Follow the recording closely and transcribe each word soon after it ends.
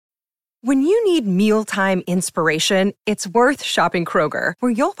When you need mealtime inspiration, it's worth shopping Kroger,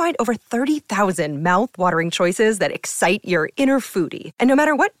 where you'll find over 30,000 mouth-watering choices that excite your inner foodie. And no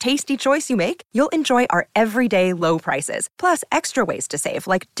matter what tasty choice you make, you'll enjoy our everyday low prices, plus extra ways to save,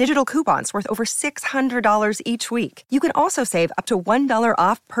 like digital coupons worth over $600 each week. You can also save up to $1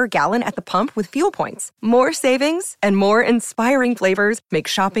 off per gallon at the pump with fuel points. More savings and more inspiring flavors make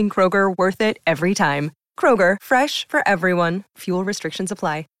shopping Kroger worth it every time. Kroger, fresh for everyone. Fuel restrictions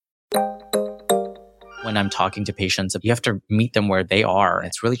apply. When I'm talking to patients, you have to meet them where they are.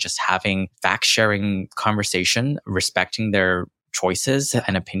 It's really just having fact-sharing conversation, respecting their choices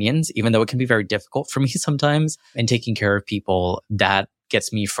and opinions, even though it can be very difficult for me sometimes. And taking care of people, that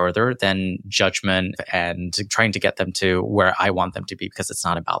gets me further than judgment and trying to get them to where I want them to be, because it's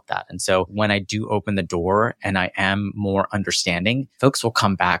not about that. And so when I do open the door and I am more understanding, folks will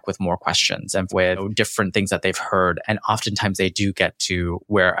come back with more questions and with different things that they've heard. And oftentimes they do get to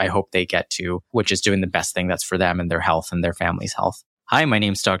where I hope they get to, which is doing the best thing that's for them and their health and their family's health. Hi, my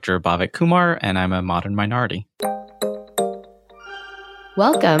name's Dr. Bhavik Kumar, and I'm a modern minority.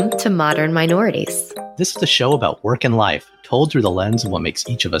 Welcome to Modern Minorities. This is a show about work and life, told through the lens of what makes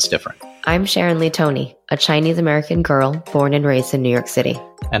each of us different. I'm Sharon Lee Toney, a Chinese-American girl born and raised in New York City.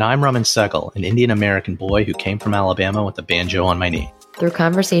 And I'm Raman Sehgal, an Indian-American boy who came from Alabama with a banjo on my knee. Through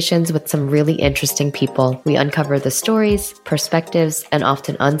conversations with some really interesting people, we uncover the stories, perspectives, and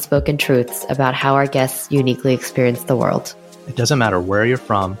often unspoken truths about how our guests uniquely experience the world. It doesn't matter where you're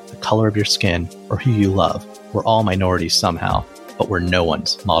from, the color of your skin, or who you love. We're all minorities somehow, but we're no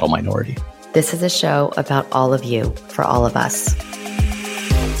one's model minority. This is a show about all of you, for all of us.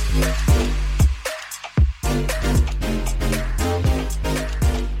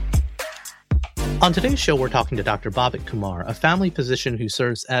 On today's show, we're talking to Dr. Bhavik Kumar, a family physician who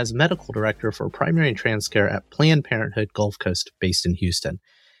serves as medical director for primary and trans care at Planned Parenthood Gulf Coast, based in Houston.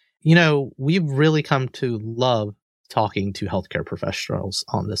 You know, we've really come to love talking to healthcare professionals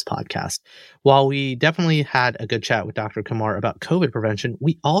on this podcast. While we definitely had a good chat with Dr. Kumar about COVID prevention,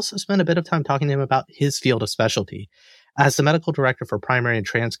 we also spent a bit of time talking to him about his field of specialty. As the medical director for primary and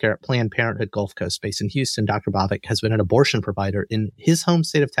trans care at Planned Parenthood Gulf Coast, based in Houston, Dr. Bhavik has been an abortion provider in his home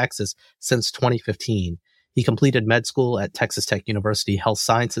state of Texas since 2015. He completed med school at Texas Tech University Health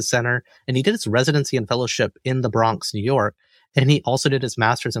Sciences Center, and he did his residency and fellowship in the Bronx, New York, and he also did his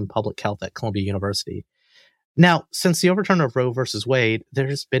master's in public health at Columbia University. Now, since the overturn of Roe versus Wade,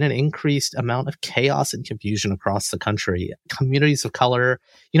 there's been an increased amount of chaos and confusion across the country. Communities of color,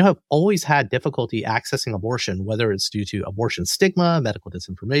 have always had difficulty accessing abortion, whether it's due to abortion stigma, medical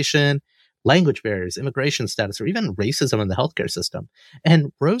disinformation, language barriers, immigration status, or even racism in the healthcare system.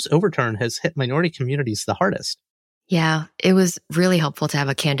 And Roe's overturn has hit minority communities the hardest. Yeah, it was really helpful to have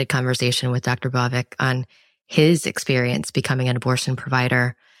a candid conversation with Dr. Bhavik on his experience becoming an abortion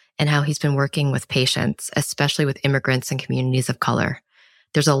provider and how he's been working with patients, especially with immigrants and communities of color.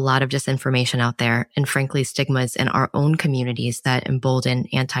 There's a lot of disinformation out there and frankly stigmas in our own communities that embolden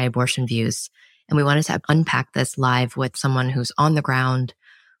anti-abortion views. And we wanted to unpack this live with someone who's on the ground,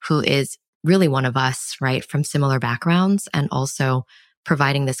 who is really one of us, right, from similar backgrounds, and also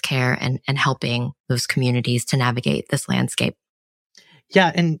providing this care and helping those communities to navigate this landscape.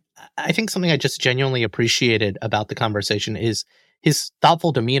 Yeah, and I think something I just genuinely appreciated about the conversation is his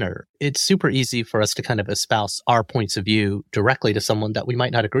thoughtful demeanor. It's super easy for us to kind of espouse our points of view directly to someone that we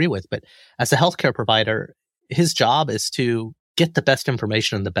might not agree with. But as a healthcare provider, his job is to get the best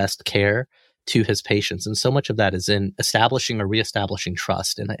information and the best care to his patients. And so much of that is in establishing or reestablishing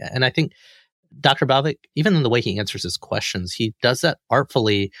trust. And I think Dr. Bhavik, even in the way he answers his questions, he does that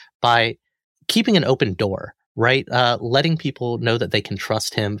artfully by keeping an open door, right? Letting people know that they can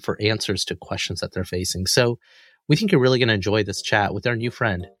trust him for answers to questions that they're facing. So we think you're really going to enjoy this chat with our new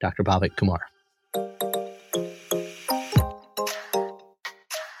friend, Dr. Bhavik Kumar.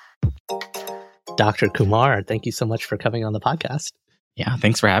 Dr. Kumar, thank you so much for coming on the podcast. Yeah,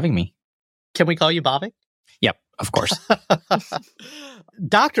 thanks for having me. Can we call you Bhavik? Yep, of course.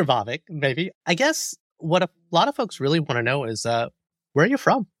 Dr. Bhavik, maybe. I guess what a lot of folks really want to know is, where are you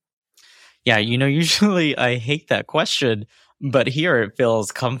from? Yeah, usually I hate that question, but here it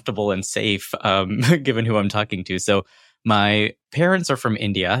feels comfortable and safe, given who I'm talking to. So my parents are from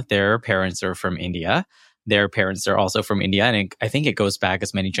India. Their parents are from India. Their parents are also from India. And I think it goes back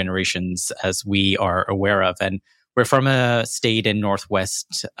as many generations as we are aware of. And we're from a state in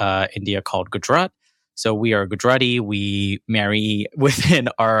northwest India called Gujarat. So we are Gujarati. We marry within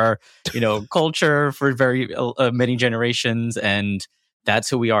our, culture for very many generations. And that's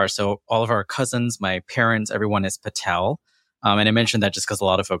who we are. So all of our cousins, my parents, everyone is Patel. And I mentioned that just because a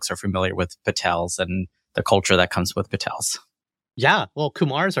lot of folks are familiar with Patels and the culture that comes with Patels. Yeah. Well,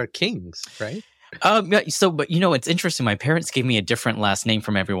 Kumars are kings, right? Yeah, so, but it's interesting. My parents gave me a different last name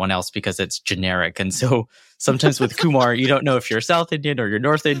from everyone else because it's generic. And so sometimes with Kumar, you don't know if you're South Indian or you're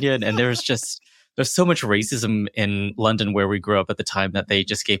North Indian. And there's so much racism in London where we grew up at the time that they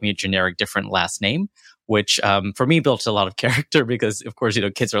just gave me a generic different last name, which for me built a lot of character because, of course,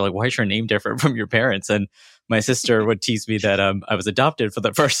 kids are like, why is your name different from your parents? And my sister would tease me that I was adopted for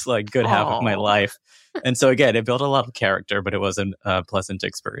the first good half of my life. And so again, it built a lot of character, but it wasn't a pleasant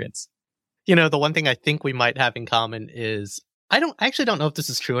experience. The one thing I think we might have in common is I actually don't know if this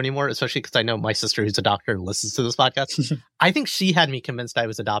is true anymore, especially because I know my sister who's a doctor listens to this podcast. I think she had me convinced I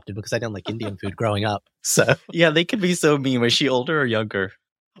was adopted because I didn't like Indian food growing up. So yeah, they could be so mean. Was she older or younger?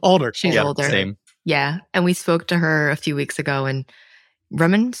 Older. She's older. Same. Yeah. And we spoke to her a few weeks ago and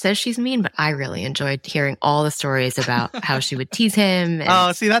Raman says she's mean, but I really enjoyed hearing all the stories about how she would tease him.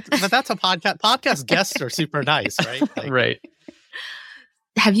 Oh, see, that's a podcast. Podcast guests are super nice, right? Right.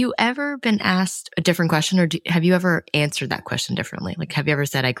 Have you ever been asked a different question or have you ever answered that question differently? Like, have you ever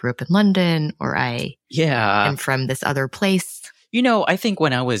said, I grew up in London or I am from this other place? I think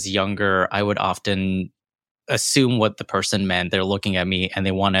when I was younger, I would often assume what the person meant. They're looking at me and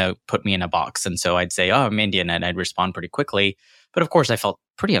they want to put me in a box. And so I'd say, oh, I'm Indian, and I'd respond pretty quickly. But of course, I felt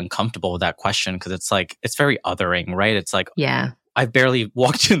pretty uncomfortable with that question because it's very othering, right? It's like, yeah, I've barely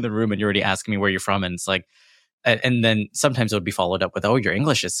walked in the room and you're already asking me where you're from. And it's like, and then sometimes it would be followed up with, oh, your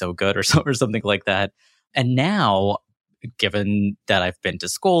English is so good or something like that. And now, given that I've been to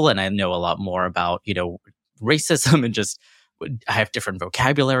school and I know a lot more about, racism and just I have different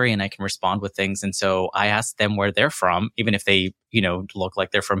vocabulary and I can respond with things. And so I ask them where they're from, even if they, look like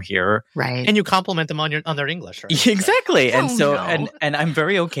they're from here. Right. And you compliment them on their English, right? Exactly. And so, no. and I'm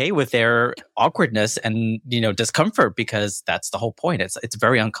very okay with their awkwardness and, discomfort because that's the whole point. It's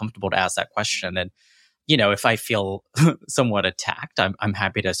very uncomfortable to ask that question. And, if I feel somewhat attacked, I'm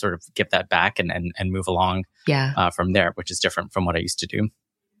happy to sort of give that back and move along from there, which is different from what I used to do.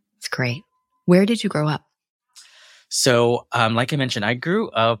 It's great. Where did you grow up? So, like I mentioned, I grew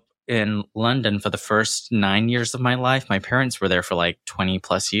up in London for the first 9 years of my life. My parents were there for 20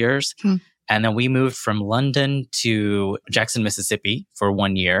 plus years. And then we moved from London to Jackson, Mississippi for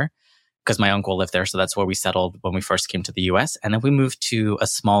 1 year because my uncle lived there. So that's where we settled when we first came to the US. And then we moved to a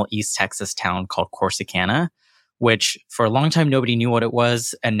small East Texas town called Corsicana, which for a long time, nobody knew what it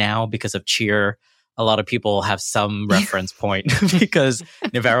was. And now because of Cheer, a lot of people have some reference point because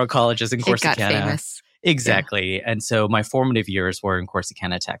Navarro College is in Corsicana. It got famous. Exactly. Yeah. And so my formative years were in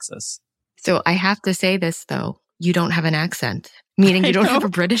Corsicana, Texas. So I have to say this, though. You don't have an accent, meaning you don't have a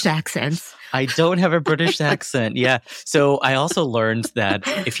British accent. I don't have a British accent. Yeah. So I also learned that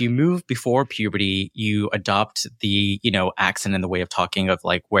if you move before puberty, you adopt the, accent and the way of talking of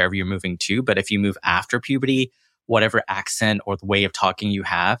wherever you're moving to. But if you move after puberty, whatever accent or the way of talking you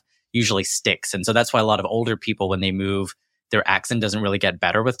have usually sticks. And so that's why a lot of older people, when they move, their accent doesn't really get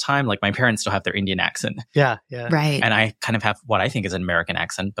better with time. Like my parents still have their Indian accent. Yeah. Right. And I kind of have what I think is an American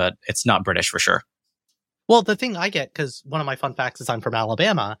accent, but it's not British for sure. Well, the thing I get, because one of my fun facts is I'm from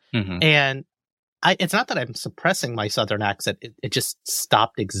Alabama, and it's not that I'm suppressing my Southern accent. It just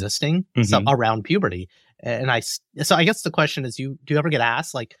stopped existing around puberty. And so I guess the question is, do you ever get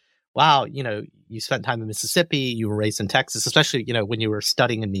asked wow, you spent time in Mississippi, you were raised in Texas, especially, when you were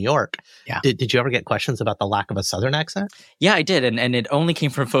studying in New York. Yeah. Did you ever get questions about the lack of a Southern accent? Yeah, I did. And it only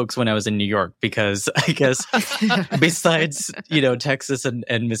came from folks when I was in New York, because I guess besides, Texas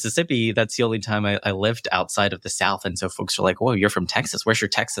and Mississippi, that's the only time I lived outside of the South. And so folks are like, whoa, you're from Texas. Where's your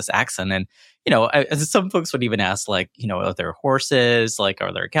Texas accent? And, some folks would even ask are there horses? Are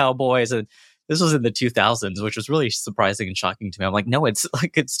there cowboys? And this was in the 2000s, which was really surprising and shocking to me. I'm like, no, it's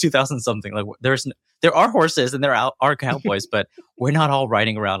 2000 something. There are horses and there are cowboys, but we're not all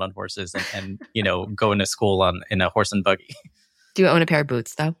riding around on horses and going to school in a horse and buggy. Do you own a pair of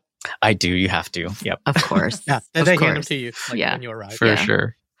boots though? I do. You have to. Yep. Of course. Yeah. And they hand them to you when you arrive. For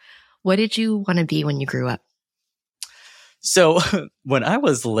sure. What did you want to be when you grew up? So when I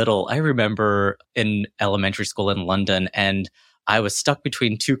was little, I remember in elementary school in London, and I was stuck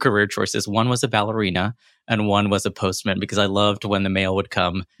between two career choices. One was a ballerina and one was a postman, because I loved when the mail would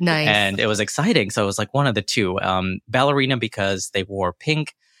come. Nice. And it was exciting. So it was one of the two. Ballerina because they wore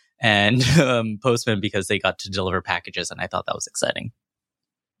pink, and postman because they got to deliver packages. And I thought that was exciting.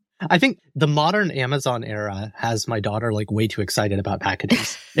 I think the modern Amazon era has my daughter way too excited about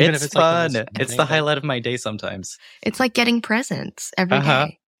packages. It's fun. It's the highlight of my day sometimes. It's like getting presents every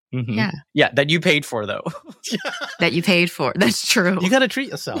day. Mm-hmm. Yeah. Yeah, that you paid for, though. That you paid for. That's true. You got to treat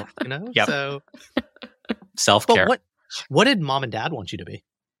yourself, Yep. So self-care. But what did mom and dad want you to be?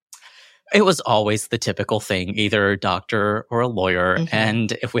 It was always the typical thing, either a doctor or a lawyer. Mhm.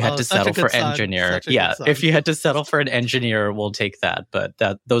 And if we had to settle for engineer, if you had to settle for an engineer, we'll take that. But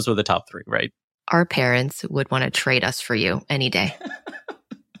those were the top three, right? Our parents would want to trade us for you any day.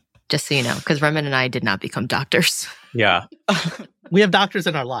 Just so you know, because Remen and I did not become doctors. Yeah. We have doctors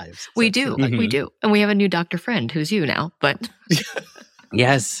in our lives. We do. Mhm. We do. And we have a new doctor friend who's you now. But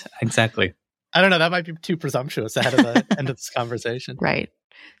Yes, exactly. I don't know. That might be too presumptuous ahead of the end of this conversation. right.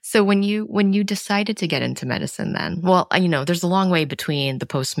 So when you decided to get into medicine then, well, there's a long way between the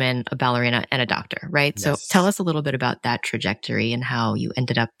postman, a ballerina, and a doctor, right? Yes. So tell us a little bit about that trajectory and how you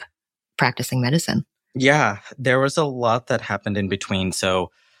ended up practicing medicine. Yeah, there was a lot that happened in between.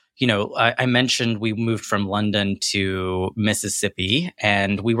 So, I mentioned we moved from London to Mississippi,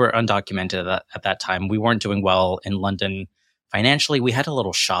 and we were undocumented at that time. We weren't doing well in London financially. We had a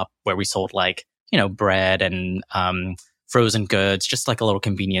little shop where we sold bread and frozen goods, just like a little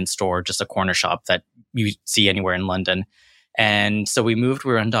convenience store, just a corner shop that you see anywhere in London. And so we moved,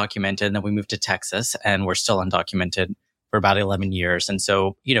 we were undocumented, and then we moved to Texas, and we're still undocumented for about 11 years. And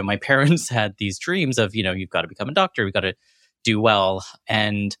so, my parents had these dreams of, you've got to become a doctor, you've got to do well.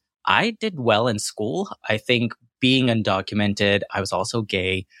 And I did well in school. I think being undocumented, I was also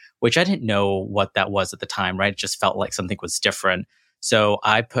gay, which I didn't know what that was at the time, right? It just felt like something was different. So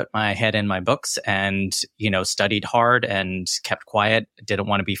I put my head in my books and, studied hard and kept quiet. Didn't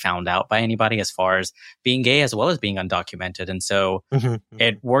want to be found out by anybody as far as being gay as well as being undocumented. And so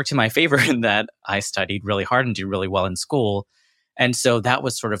it worked in my favor in that I studied really hard and did really well in school. And so that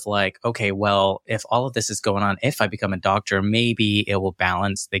was sort of like, okay, well, if all of this is going on, if I become a doctor, maybe it will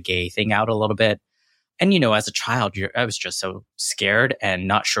balance the gay thing out a little bit. And, as a child, I was just so scared and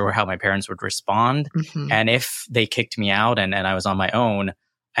not sure how my parents would respond. Mhm. And if they kicked me out and I was on my own,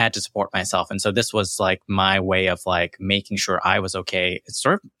 I had to support myself. And so this was like my way of like making sure I was okay. It's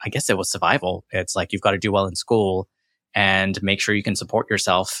sort of, I guess it was survival. It's like, you've got to do well in school and make sure you can support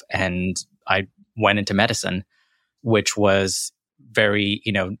yourself. And I went into medicine, which was very,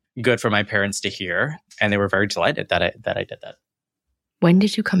 good for my parents to hear. And they were very delighted that I did that. When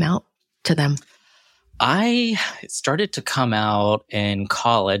did you come out to them? I started to come out in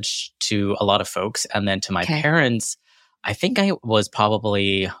college to a lot of folks, and then to my parents. I think I was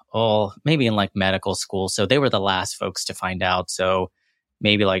probably, maybe in like medical school. So they were the last folks to find out. So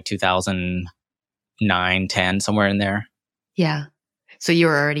maybe like 2009, 10, somewhere in there. Yeah. So you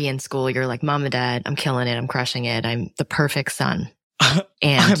were already in school. You're like, Mom and Dad, I'm killing it. I'm crushing it. I'm the perfect son.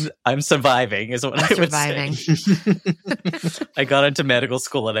 And I'm surviving is what I would surviving. say. I got into medical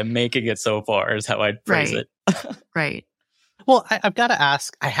school and I'm making it so far is how I'd phrase it. Right. Well, I have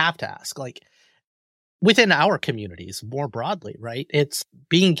to ask, like, within our communities more broadly, right? It's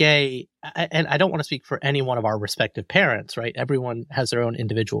being gay, and I don't want to speak for any one of our respective parents, right? Everyone has their own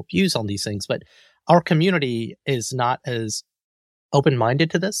individual views on these things, but our community is not as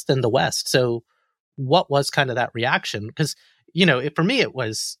open-minded to this than the West. So what was kind of that reaction? Because, for me, it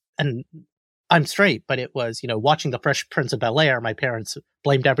was, and I'm straight, but it was, watching The Fresh Prince of Bel-Air, my parents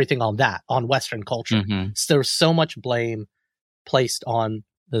blamed everything on that, on Western culture. Mm-hmm. So there's so much blame placed on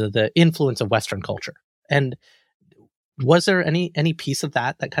the influence of Western culture. And was there any piece of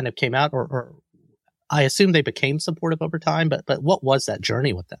that kind of came out, or I assume they became supportive over time, but what was that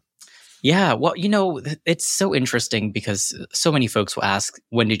journey with them? Yeah, well, it's so interesting because so many folks will ask,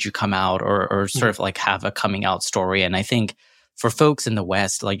 when did you come out, or sort of like have a coming out story? And I think for folks in the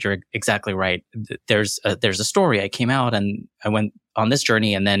West, like you're exactly right. There's a story. I came out and I went on this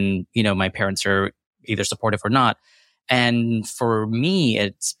journey, and then, my parents are either supportive or not. And for me,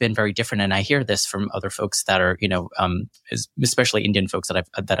 it's been very different. And I hear this from other folks that are, especially Indian folks that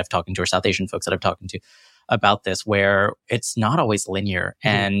I've talked to, or South Asian folks that I've talked to about this, where it's not always linear.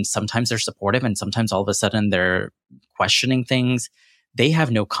 Mm-hmm. And sometimes they're supportive, and sometimes all of a sudden they're questioning things. They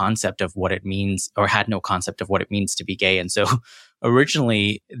have no concept of what it means, or had no concept of what it means to be gay. And so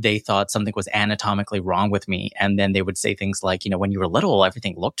originally they thought something was anatomically wrong with me. And then they would say things like, when you were little,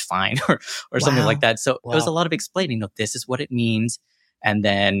 everything looked fine or something like that. So it was a lot of explaining, this is what it means. And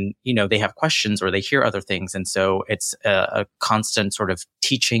then, they have questions or they hear other things. And so it's a constant sort of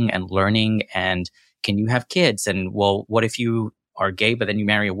teaching and learning. And can you have kids? And well, what if you are gay, but then you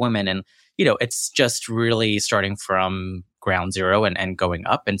marry a woman? And, it's just really starting from ground zero and going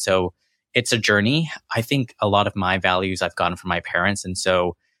up. And so it's a journey. I think a lot of my values I've gotten from my parents. And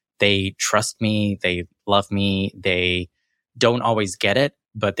so they trust me. They love me. They don't always get it,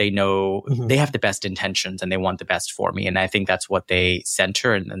 but they know they have the best intentions and they want the best for me. And I think that's what they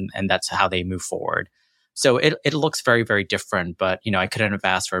center, and that's how they move forward. So it looks very, very different, but, I couldn't have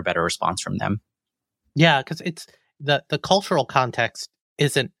asked for a better response from them. Yeah, because it's the cultural context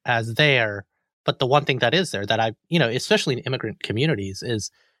isn't as there. But the one thing that is there that especially in immigrant communities,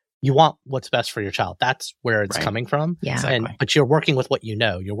 is you want what's best for your child. That's where it's coming from. Yeah. Exactly. But you're working with what you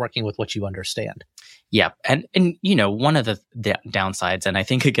know. You're working with what you understand. Yeah. And one of the downsides, and I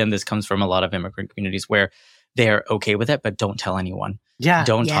think, again, this comes from a lot of immigrant communities where they're okay with it, but don't tell anyone. Yeah.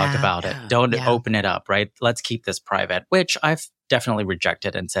 Don't talk about it. Don't open it up, right? Let's keep this private, which I've definitely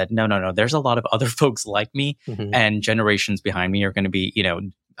rejected and said, no. There's a lot of other folks like me, and generations behind me are going to be,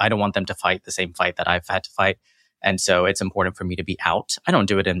 I don't want them to fight the same fight that I've had to fight. And so it's important for me to be out. I don't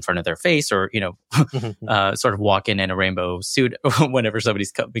do it in front of their face or, sort of walk in a rainbow suit whenever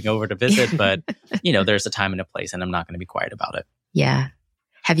somebody's coming over to visit. But, there's a time and a place, and I'm not going to be quiet about it. Yeah.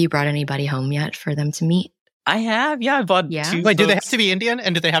 Have you brought anybody home yet for them to meet? I have. Yeah. I bought 2 Wait, do they have folks. to be Indian?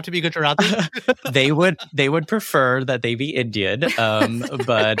 And do they have to be Gujarati? They would prefer that they be Indian.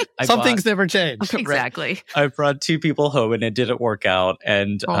 But some things never change. Exactly. I brought 2 people home and it didn't work out.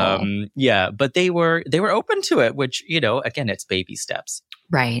 And but they were open to it, which, again, it's baby steps.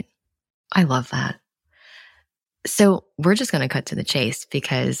 Right. I love that. So we're just going to cut to the chase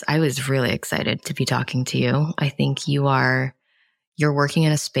because I was really excited to be talking to you. I think you're working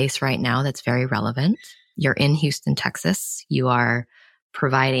in a space right now that's very relevant. You're in Houston, Texas. You are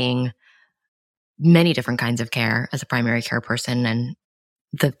providing many different kinds of care as a primary care person. And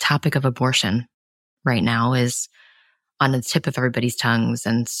the topic of abortion right now is on the tip of everybody's tongues,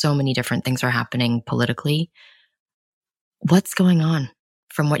 and so many different things are happening politically. What's going on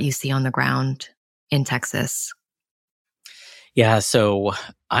from what you see on the ground in Texas? Yeah, so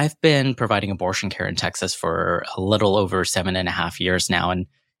I've been providing abortion care in Texas for a little over 7.5 years now, and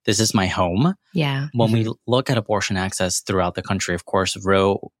this is my home. Yeah. When we look at abortion access throughout the country, of course,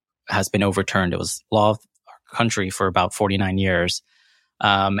 Roe has been overturned. It was law of our country for about 49 years.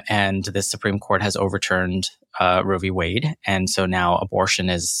 And the Supreme Court has overturned Roe v. Wade. And so now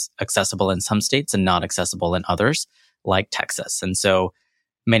abortion is accessible in some states and not accessible in others, like Texas. And so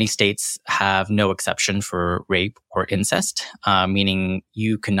many states have no exception for rape or incest, meaning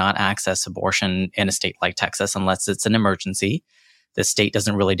you cannot access abortion in a state like Texas unless it's an emergency. The state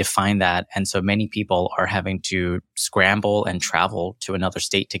doesn't really define that. And so many people are having to scramble and travel to another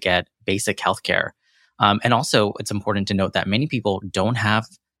state to get basic health care. And also, it's important to note that many people don't have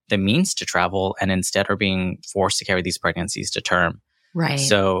the means to travel and instead are being forced to carry these pregnancies to term. Right.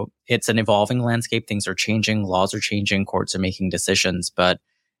 So it's an evolving landscape. Things are changing. Laws are changing. Courts are making decisions. But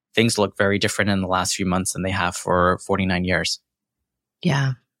things look very different in the last few months than they have for 49 years.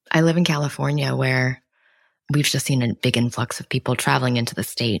 Yeah. I live in California, where we've just seen a big influx of people traveling into the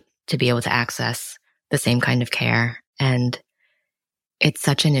state to be able to access the same kind of care. And it's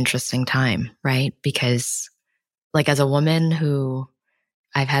such an interesting time, right? Because like, as a woman who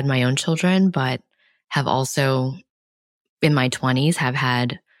I've had my own children, but have also in my 20s have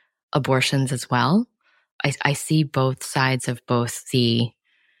had abortions as well. I see both sides of both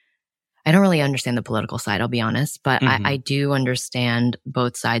I don't really understand the political side, I'll be honest, but I do understand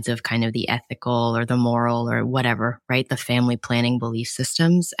both sides of kind of the ethical or the moral or whatever, right? The family planning belief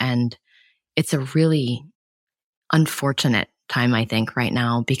systems. And it's a really unfortunate time, I think, right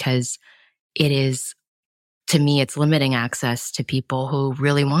now, because it is, to me, it's limiting access to people who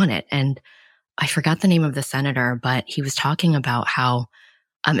really want it. And I forgot the name of the senator, but he was talking about how,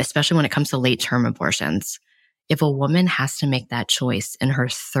 especially when it comes to late-term abortions, if a woman has to make that choice in her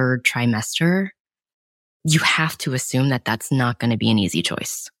 3rd trimester, you have to assume that that's not going to be an easy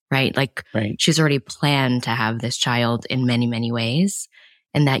choice, right? Like, she's already planned to have this child in many, many ways.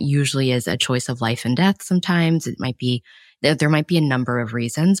 And that usually is a choice of life and death. Sometimes it might be, there might be a number of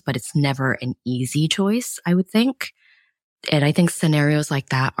reasons, but it's never an easy choice, I would think. And I think scenarios like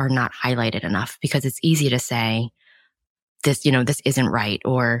that are not highlighted enough, because it's easy to say this, this isn't right,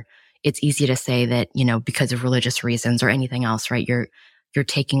 or it's easy to say that, because of religious reasons or anything else, right? You're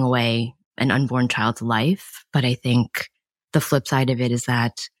taking away an unborn child's life. But I think the flip side of it is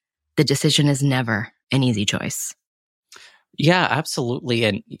that the decision is never an easy choice. Yeah, absolutely.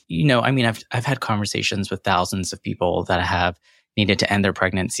 And, I've had conversations with thousands of people that have needed to end their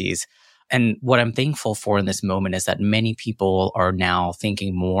pregnancies. And what I'm thankful for in this moment is that many people are now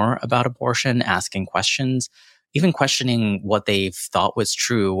thinking more about abortion, asking questions, even questioning what they've thought was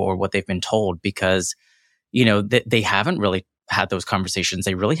true or what they've been told, because, they haven't really had those conversations.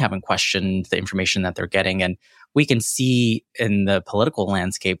 They really haven't questioned the information that they're getting. And we can see in the political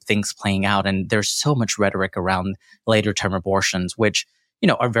landscape things playing out. And there's so much rhetoric around later term abortions, which,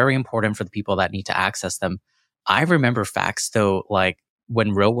 are very important for the people that need to access them. I remember facts, though, like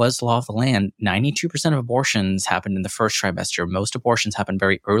when Roe was law of the land, 92% of abortions happened in the first trimester. Most abortions happen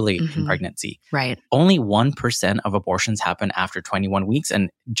very early in pregnancy. Right. Only 1% of abortions happen after 21 weeks. And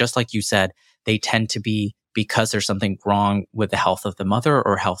just like you said, they tend to be because there's something wrong with the health of the mother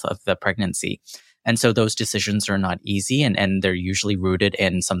or health of the pregnancy. And so those decisions are not easy, and they're usually rooted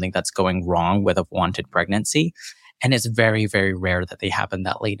in something that's going wrong with a wanted pregnancy. And it's very, very rare that they happen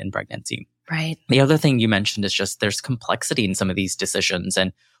that late in pregnancy. Right. The other thing you mentioned is just there's complexity in some of these decisions,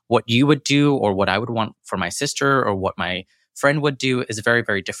 and what you would do or what I would want for my sister or what my friend would do is very,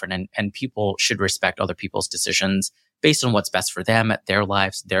 very different. And people should respect other people's decisions based on what's best for them, their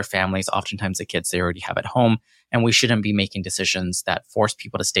lives, their families, oftentimes the kids they already have at home. And we shouldn't be making decisions that force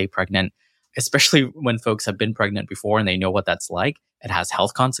people to stay pregnant, especially when folks have been pregnant before and they know what that's like. It has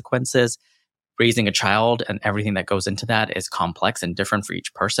health consequences. Raising a child and everything that goes into that is complex and different for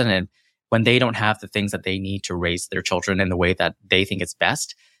each person. And when they don't have the things that they need to raise their children in the way that they think is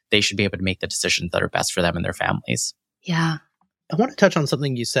best, they should be able to make the decisions that are best for them and their families. Yeah. I want to touch on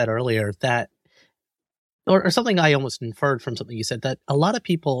something you said earlier that, or something I almost inferred from something you said, that a lot of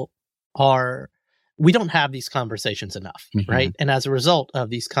people we don't have these conversations enough, right? And as a result of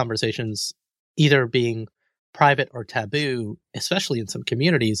these conversations either being private or taboo, especially in some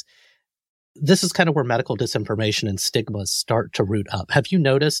communities, this is kind of where medical disinformation and stigmas start to root up. Have you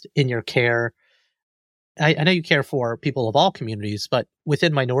noticed in your care, I know you care for people of all communities, but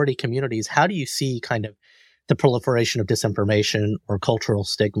within minority communities, how do you see kind of the proliferation of disinformation or cultural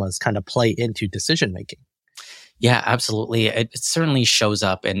stigmas kind of play into decision making? Yeah, absolutely. It certainly shows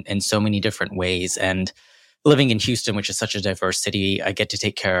up in so many different ways. And living in Houston, which is such a diverse city, I get to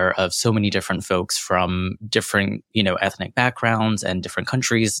take care of so many different folks from different, ethnic backgrounds and different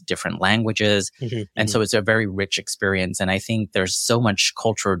countries, different languages. And so it's a very rich experience. And I think there's so much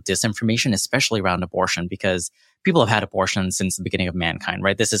cultural disinformation, especially around abortion, because people have had abortion since the beginning of mankind,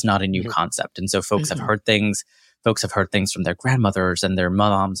 right? This is not a new concept. And so folks have heard things. Folks have heard things from their grandmothers and their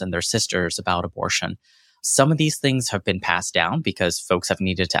moms and their sisters about abortion. Some of these things have been passed down because folks have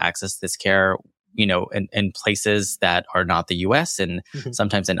needed to access this care, in places that are not the US and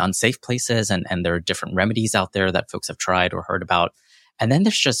sometimes in unsafe places. And there are different remedies out there that folks have tried or heard about. And then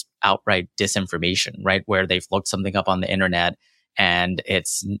there's just outright disinformation, right? Where they've looked something up on the internet and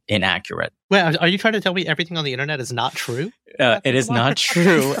it's inaccurate. Well, are you trying to tell me everything on the internet is not true? It is not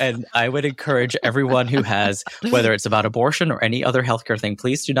true. And I would encourage everyone who has, whether it's about abortion or any other healthcare thing,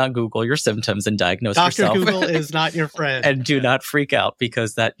 please do not Google your symptoms and diagnose yourself. Dr. Google is not your friend. And do not freak out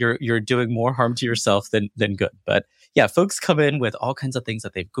because that you're doing more harm to yourself than good. But yeah, folks come in with all kinds of things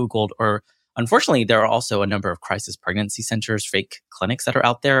that they've Googled, or unfortunately, there are also a number of crisis pregnancy centers, fake clinics that are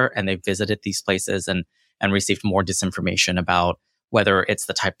out there, and they've visited these places and received more disinformation about whether it's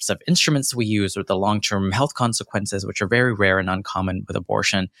the types of instruments we use or the long-term health consequences, which are very rare and uncommon with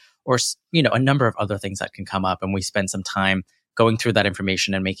abortion, or, a number of other things that can come up. And we spend some time going through that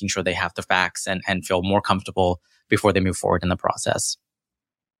information and making sure they have the facts and feel more comfortable before they move forward in the process.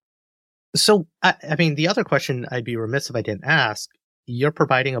 So, I mean, the other question I'd be remiss if I didn't ask, you're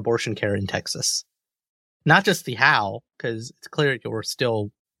providing abortion care in Texas. Not just the how, because it's clear you're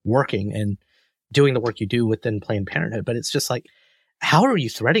still working and doing the work you do within Planned Parenthood, but it's just like, how are you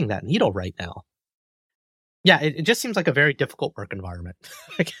threading that needle right now? Yeah, it just seems like a very difficult work environment,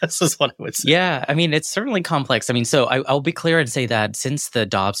 I guess is what I would say. Yeah, I mean, it's certainly complex. I mean, so I'll be clear and say that since the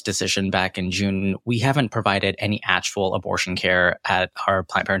Dobbs decision back in June, we haven't provided any actual abortion care at our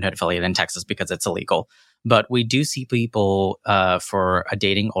Planned Parenthood affiliate in Texas because it's illegal. But we do see people for a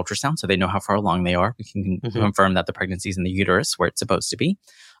dating ultrasound, so they know how far along they are. We can confirm that the pregnancy is in the uterus where it's supposed to be.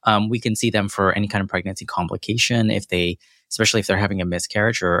 We can see them for any kind of pregnancy complication, especially if they're having a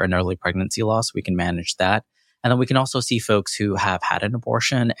miscarriage or an early pregnancy loss, we can manage that. And then we can also see folks who have had an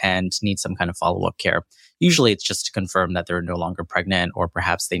abortion and need some kind of follow-up care. Usually it's just to confirm that they're no longer pregnant, or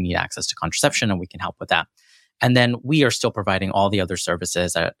perhaps they need access to contraception, and we can help with that. And then we are still providing all the other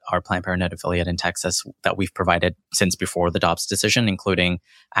services at our Planned Parenthood affiliate in Texas that we've provided since before the Dobbs decision, including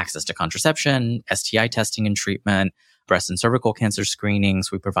access to contraception, STI testing and treatment, breast and cervical cancer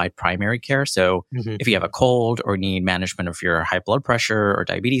screenings. We provide primary care. So if you have a cold or need management of your high blood pressure or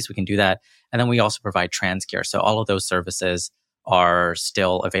diabetes, we can do that. And then we also provide trans care. So all of those services are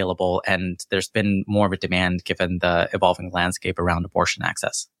still available. And there's been more of a demand given the evolving landscape around abortion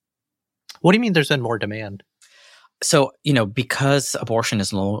access. What do you mean there's been more demand? So, because abortion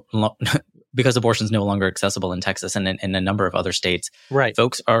is because abortion is no longer accessible in Texas and in a number of other states, right,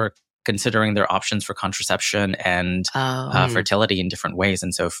 folks are considering their options for contraception and fertility in different ways.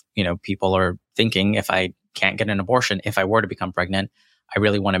 And so, people are thinking, if I can't get an abortion, if I were to become pregnant, I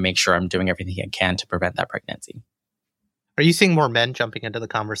really want to make sure I'm doing everything I can to prevent that pregnancy. Are you seeing more men jumping into the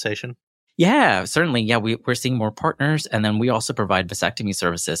conversation? Yeah, certainly. Yeah, we're seeing more partners. And then we also provide vasectomy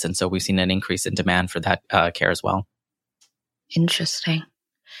services. And so we've seen an increase in demand for that care as well. Interesting.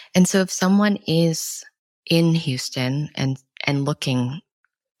 And so if someone is in Houston and looking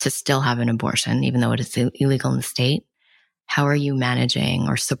to still have an abortion, even though it is illegal in the state, how are you managing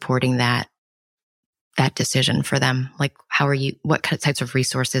or supporting that decision for them? Like, what types of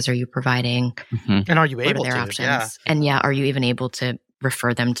resources are you providing? Mm-hmm. And are you able to? What are their options? Yeah. And are you even able to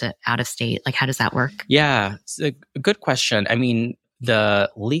refer them to out of state? Like, how does that work? Yeah, it's a good question. I mean, the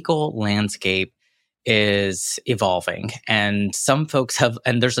legal landscape is evolving, and some folks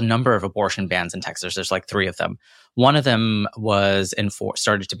and there's a number of abortion bans in Texas. There's like 3 of them. One of them was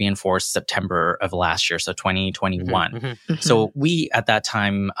started to be enforced September of last year, so 2021. Mm-hmm, mm-hmm. So we at that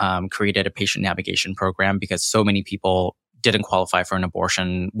time created a patient navigation program because so many people didn't qualify for an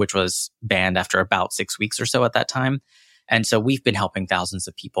abortion, which was banned after about 6 weeks or so at that time. And so we've been helping thousands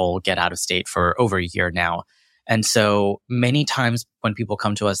of people get out of state for over a year now. And so many times when people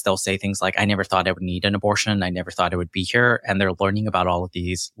come to us, they'll say things like, I never thought I would need an abortion. I never thought I would be here. And they're learning about all of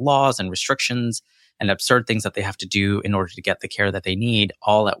these laws and restrictions and absurd things that they have to do in order to get the care that they need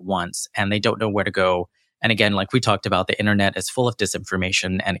all at once. And they don't know where to go. And again, like we talked about, the internet is full of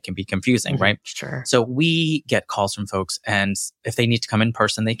disinformation and it can be confusing, right? Sure. So we get calls from folks, and if they need to come in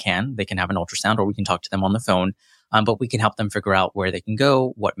person, they can have an ultrasound, or we can talk to them on the phone. But we can help them figure out where they can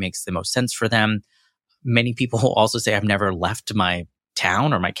go, what makes the most sense for them. Many people also say, I've never left my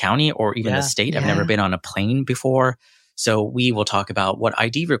town or my county or even the state. I've never been on a plane before. So we will talk about what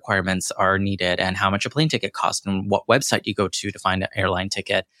ID requirements are needed and how much a plane ticket costs and what website you go to find an airline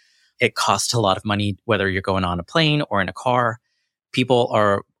ticket. It costs a lot of money, whether you're going on a plane or in a car. People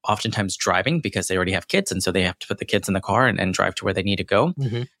are oftentimes driving because they already have kids. And so they have to put the kids in the car and drive to where they need to go.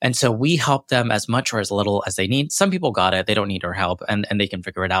 Mm-hmm. And so we help them as much or as little as they need. Some people got it. They don't need our help and they can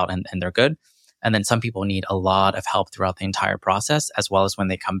figure it out and they're good. And then some people need a lot of help throughout the entire process, as well as when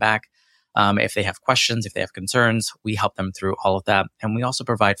they come back. If they have questions, if they have concerns, we help them through all of that. And we also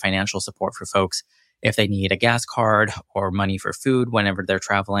provide financial support for folks if they need a gas card or money for food whenever they're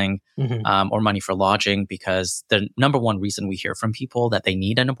traveling, or money for lodging, because the number one reason we hear from people that they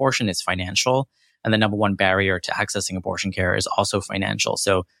need an abortion is financial. And the number one barrier to accessing abortion care is also financial.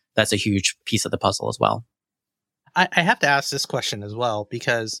 So that's a huge piece of the puzzle as well. I have to ask this question as well,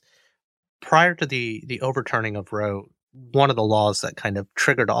 because prior to the overturning of Roe, one of the laws that kind of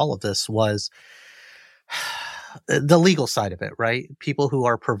triggered all of this was the legal side of it, right? People who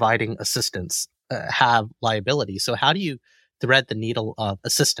are providing assistance have liability. So how do you thread the needle of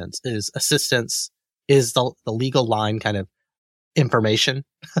assistance? Is the legal line kind of information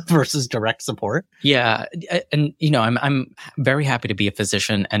versus direct support? Yeah. And, I'm very happy to be a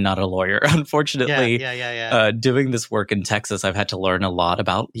physician and not a lawyer. Unfortunately, doing this work in Texas, I've had to learn a lot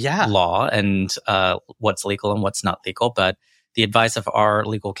about law and what's legal and what's not legal. But the advice of our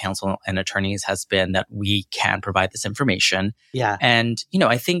legal counsel and attorneys has been that we can provide this information. Yeah. And,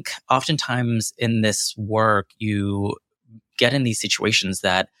 I think oftentimes in this work, you get in these situations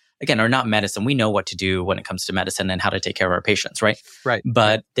that, again, are not medicine. We know what to do when it comes to medicine and how to take care of our patients, right? Right.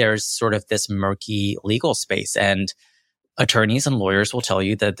 But there's sort of this murky legal space, and attorneys and lawyers will tell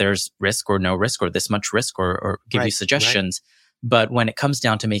you that there's risk or no risk or this much risk or give you suggestions. Right. But when it comes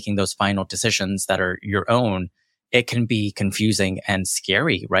down to making those final decisions that are your own, it can be confusing and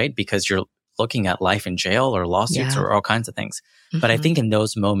scary, right? Because you're looking at life in jail or lawsuits or all kinds of things. Mm-hmm. But I think in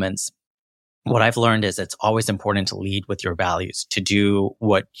those moments, what I've learned is it's always important to lead with your values, to do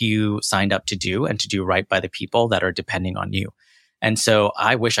what you signed up to do and to do right by the people that are depending on you. And so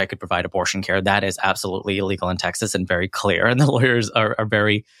I wish I could provide abortion care. That is absolutely illegal in Texas and very clear. And the lawyers are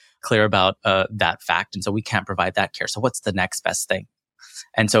very clear about that fact. And so we can't provide that care. So what's the next best thing?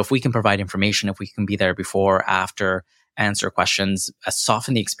 And so if we can provide information, if we can be there before, after, answer questions,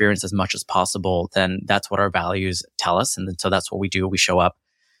 soften the experience as much as possible, then that's what our values tell us. And so that's what we do. We show up,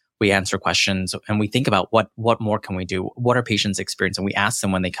 we answer questions, and we think about what more can we do? What are patients experiencing? We ask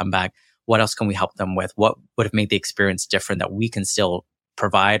them when they come back, what else can we help them with? What would have made the experience different that we can still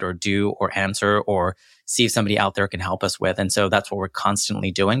provide or do or answer or see if somebody out there can help us with? And so that's what we're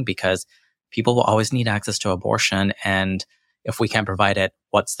constantly doing, because people will always need access to abortion. And if we can't provide it,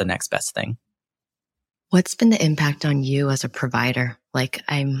 what's the next best thing? What's been the impact on you as a provider? Like,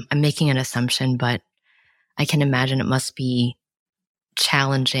 I'm making an assumption, but I can imagine it must be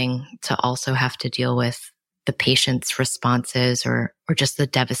challenging to also have to deal with the patient's responses or just the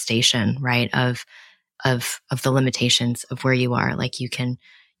devastation, right? Of the limitations of where you are. Like,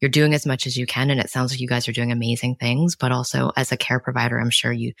 you're doing as much as you can. And it sounds like you guys are doing amazing things, but also as a care provider, I'm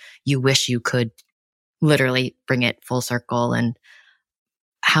sure you wish you could literally bring it full circle. And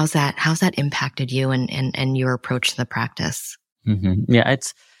how's that impacted you and your approach to the practice? Mm-hmm. Yeah,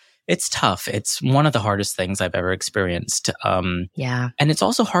 it's tough. It's one of the hardest things I've ever experienced. Yeah. And it's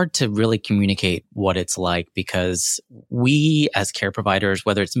also hard to really communicate what it's like, because we as care providers,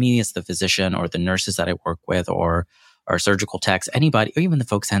 whether it's me as the physician or the nurses that I work with or our surgical techs, anybody, or even the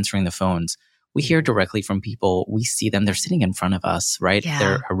folks answering the phones, we hear directly from people. We see them. They're sitting in front of us, right? Yeah.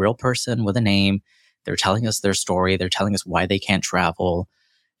 They're a real person with a name. They're telling us their story. They're telling us why they can't travel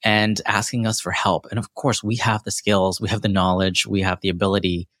and asking us for help. And of course, we have the skills, we have the knowledge, we have the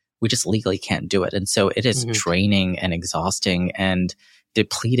ability. We just legally can't do it. And so it is draining and exhausting and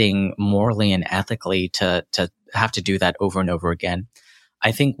depleting morally and ethically to have to do that over and over again.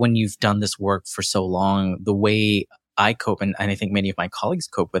 I think when you've done this work for so long, the way I cope, and I think many of my colleagues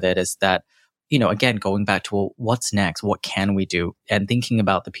cope with it, is that, again, going back to, well, what's next? What can we do? And thinking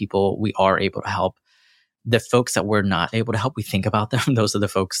about the people we are able to help. The folks that we're not able to help, we think about them. Those are the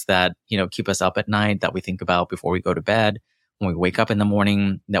folks that, keep us up at night, that we think about before we go to bed. When we wake up in the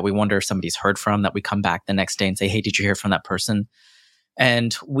morning, that we wonder if somebody's heard from, that we come back the next day and say, hey, did you hear from that person?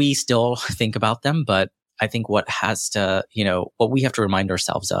 And we still think about them. But I think what we have to remind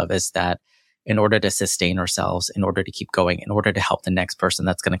ourselves of is that in order to sustain ourselves, in order to keep going, in order to help the next person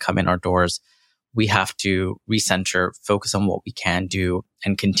that's going to come in our doors, we have to recenter, focus on what we can do,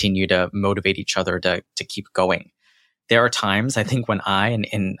 and continue to motivate each other to keep going. There are times, I think, when I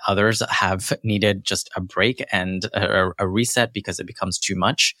and others have needed just a break and a reset because it becomes too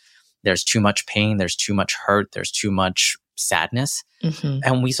much. There's too much pain. There's too much hurt. There's too much sadness. Mm-hmm.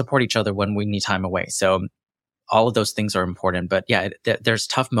 And we support each other when we need time away. So all of those things are important. But yeah, there's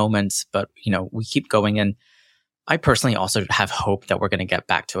tough moments, but, we keep going. And I personally also have hope that we're going to get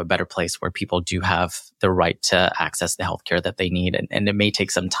back to a better place where people do have the right to access the healthcare that they need. And it may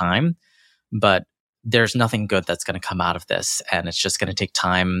take some time, but there's nothing good that's going to come out of this. And it's just going to take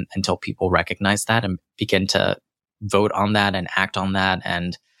time until people recognize that and begin to vote on that and act on that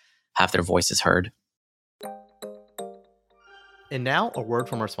and have their voices heard. And now a word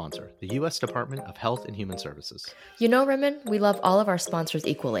from our sponsor, the U.S. Department of Health and Human Services. Raymond, we love all of our sponsors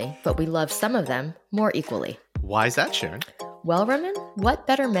equally, but we love some of them more equally. Why is that, Sharon? Well, Raymond, what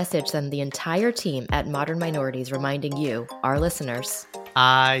better message than the entire team at Modern Minorities reminding you, our listeners?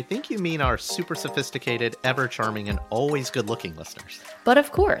 I think you mean our super sophisticated, ever charming, and always good-looking listeners. But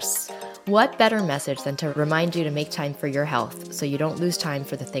of course, what better message than to remind you to make time for your health so you don't lose time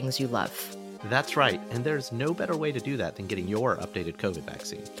for the things you love? That's right, and there's no better way to do that than getting your updated COVID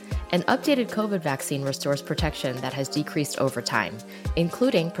vaccine. An updated COVID vaccine restores protection that has decreased over time,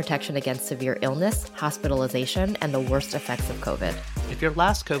 including protection against severe illness, hospitalization, and the worst effects of COVID. If your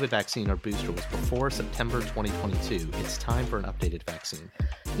last COVID vaccine or booster was before September 2022, it's time for an updated vaccine.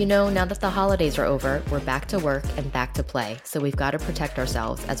 Now that the holidays are over, we're back to work and back to play, so we've got to protect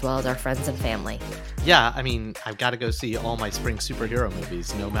ourselves as well as our friends and family. Yeah, I've got to go see all my spring superhero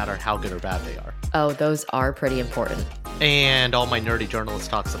movies, no matter how good or bad they are. Oh, those are pretty important. And all my nerdy journalist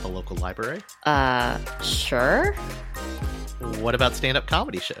talks at the local library? Sure. What about stand-up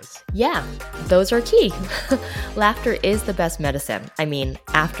comedy shows? Yeah, those are key. Laughter is the best medicine.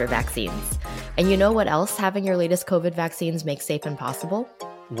 After vaccines. And you know what else having your latest COVID vaccines makes safe and possible?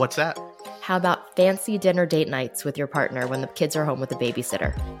 What's that? How about fancy dinner date nights with your partner when the kids are home with a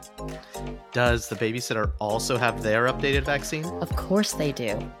babysitter? Does the babysitter also have their updated vaccine? Of course they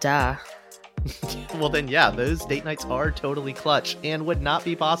do. Duh. Well then, yeah, those date nights are totally clutch and would not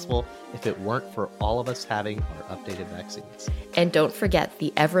be possible if it weren't for all of us having our updated vaccines. And don't forget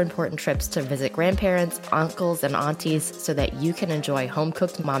the ever-important trips to visit grandparents, uncles, and aunties so that you can enjoy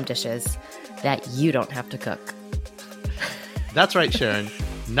home-cooked mom dishes that you don't have to cook. That's right, Sharon.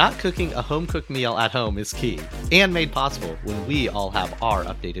 Not cooking a home-cooked meal at home is key and made possible when we all have our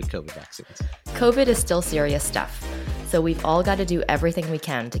updated COVID vaccines. COVID is still serious stuff, so we've all got to do everything we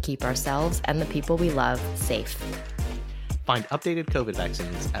can to keep ourselves and the people we love safe. Find updated COVID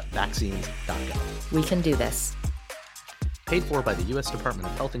vaccines at vaccines.gov. We can do this. Paid for by the U.S. Department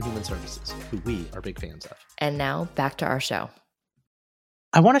of Health and Human Services, who we are big fans of. And now, back to our show.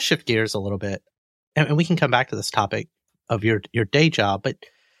 I want to shift gears a little bit, and we can come back to this topic of your day job, but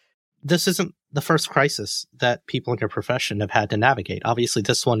this isn't the first crisis that people in your profession have had to navigate. Obviously,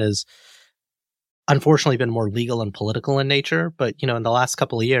 this one has unfortunately been more legal and political in nature, but, in the last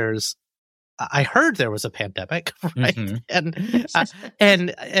couple of years, I heard there was a pandemic, right? Mm-hmm.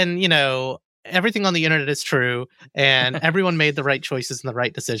 And everything on the internet is true, and everyone made the right choices and the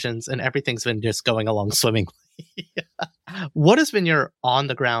right decisions, and everything's been just going along swimmingly. What has been your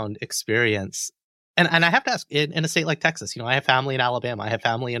on-the-ground experience And I have to ask, in a state like Texas, I have family in Alabama, I have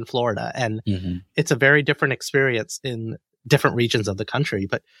family in Florida, and it's a very different experience in different regions of the country.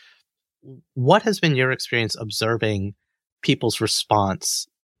 But what has been your experience observing people's response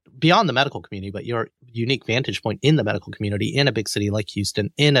beyond the medical community, but your unique vantage point in the medical community in a big city like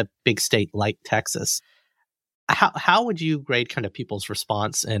Houston, in a big state like Texas? How would you grade kind of people's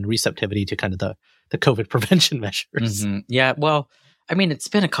response and receptivity to kind of the COVID prevention measures? Yeah, well, I mean, it's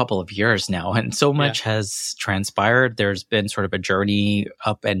been a couple of years now, and so much has transpired. There's been sort of a journey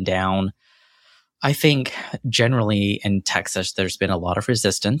up and down. I think generally in Texas, there's been a lot of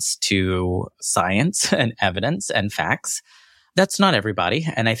resistance to science and evidence and facts. That's not everybody.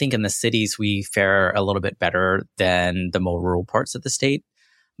 And I think in the cities, we fare a little bit better than the more rural parts of the state.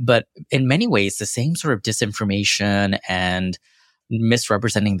 But in many ways, the same sort of disinformation and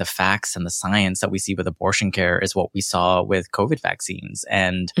misrepresenting the facts and the science that we see with abortion care is what we saw with COVID vaccines.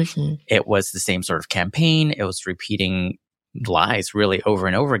 And it was the same sort of campaign. It was repeating lies really over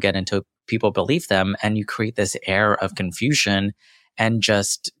and over again until people believe them. And you create this air of confusion and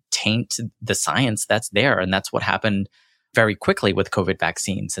just taint the science that's there. And that's what happened very quickly with COVID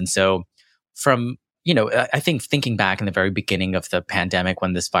vaccines. And so from, I think thinking back in the very beginning of the pandemic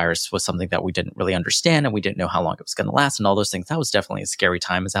when this virus was something that we didn't really understand and we didn't know how long it was going to last and all those things, that was definitely a scary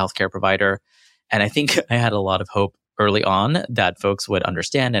time as a healthcare provider. And I think I had a lot of hope early on that folks would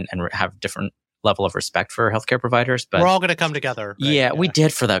understand and have different level of respect for healthcare providers. But we're all going to come together. Right? Yeah, we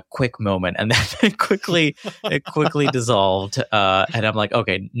did for that quick moment. And then it quickly dissolved. And I'm like,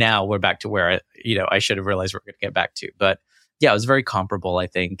 okay, now we're back to where, I should have realized we're going to get back to. But yeah, it was very comparable, I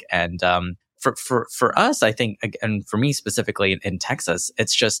think. And for us, I think, and for me specifically in Texas,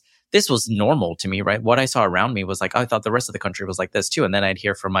 it's just, this was normal to me, right? What I saw around me was like, I thought the rest of the country was like this too. And then I'd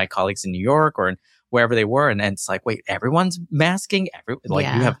hear from my colleagues in New York or in wherever they were. And it's like, wait, everyone's masking? You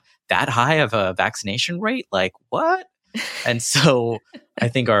have that high of a vaccination rate? Like what? And so I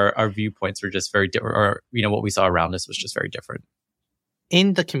think our viewpoints were just very different, or, what we saw around us was just very different.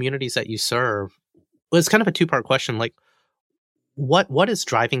 In the communities that you serve, it's kind of a two-part question. Like, what is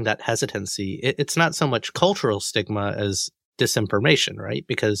driving that hesitancy? It's not so much cultural stigma as disinformation, right?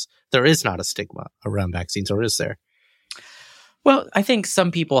 Because there is not a stigma around vaccines, or is there? Well, I think some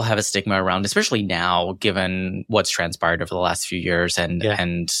people have a stigma around, especially now, given what's transpired over the last few years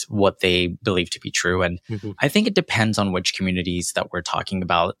and what they believe to be true. And I think it depends on which communities that we're talking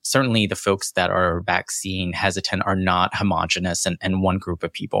about. Certainly the folks that are vaccine hesitant are not homogenous and one group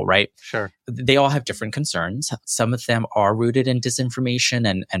of people, right? Sure. They all have different concerns. Some of them are rooted in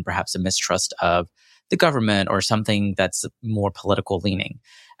disinformation and perhaps a mistrust of the government or something that's more political leaning.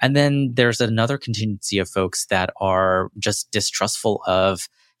 And then there's another contingency of folks that are just distrustful of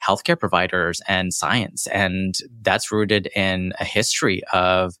healthcare providers and science. And that's rooted in a history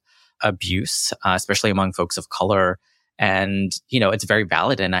of abuse, especially among folks of color. And, it's very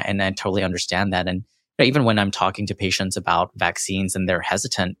valid. And I totally understand that. And even when I'm talking to patients about vaccines and they're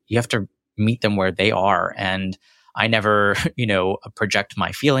hesitant, you have to meet them where they are. And I never, project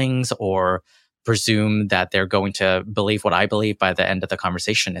my feelings or presume that they're going to believe what I believe by the end of the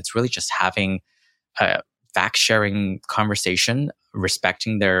conversation. It's really just having a fact-sharing conversation,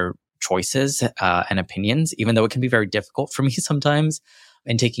 respecting their choices and opinions, even though it can be very difficult for me sometimes,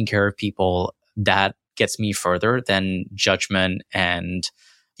 and taking care of people. That gets me further than judgment and,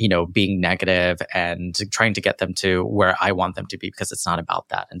 being negative and trying to get them to where I want them to be, because it's not about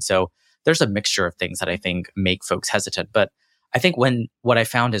that. And so there's a mixture of things that I think make folks hesitant. But I think what I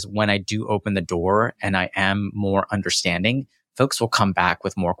found is when I do open the door and I am more understanding, folks will come back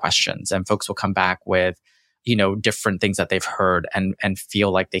with more questions, and folks will come back with, different things that they've heard and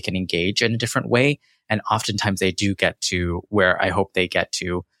feel like they can engage in a different way. And oftentimes they do get to where I hope they get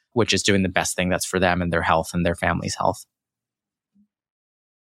to, which is doing the best thing that's for them and their health and their family's health.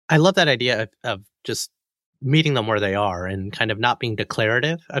 I love that idea of just meeting them where they are and kind of not being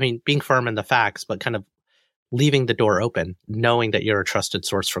declarative. I mean, being firm in the facts, but kind of leaving the door open, knowing that you're a trusted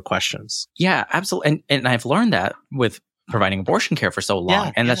source for questions. Yeah, absolutely. And I've learned that with providing abortion care for so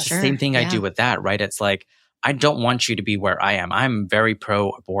long. And that's the same thing I do with that, right? It's like, I don't want you to be where I am. I'm very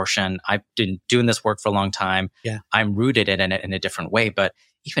pro-abortion. I've been doing this work for a long time. Yeah. I'm rooted in it in a different way. But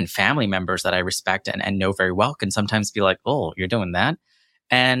even family members that I respect and know very well can sometimes be like, oh, you're doing that?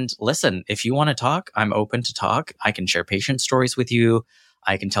 And listen, if you want to talk, I'm open to talk. I can share patient stories with you.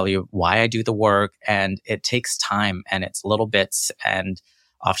 I can tell you why I do the work, and it takes time and it's little bits. And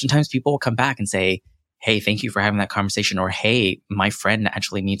oftentimes people will come back and say, hey, thank you for having that conversation. Or, hey, my friend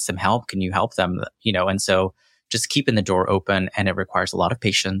actually needs some help. Can you help them? And so just keeping the door open. And it requires a lot of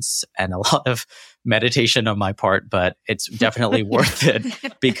patience and a lot of meditation on my part, but it's definitely worth it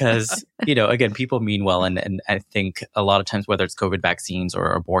because, again, people mean well. And I think a lot of times, whether it's COVID vaccines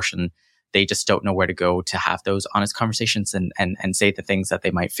or abortion, they just don't know where to go to have those honest conversations and say the things that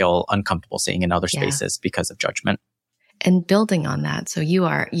they might feel uncomfortable saying in other spaces because of judgment. And building on that, so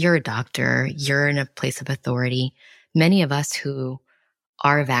you're a doctor, you're in a place of authority. Many of us who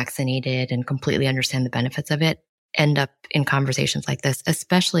are vaccinated and completely understand the benefits of it end up in conversations like this,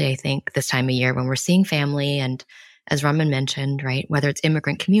 especially I think this time of year when we're seeing family. And as Raman mentioned, right, whether it's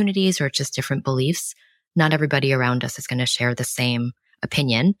immigrant communities or just different beliefs, not everybody around us is going to share the same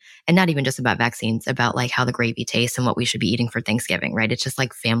opinion, and not even just about vaccines, about like how the gravy tastes and what we should be eating for Thanksgiving, right? It's just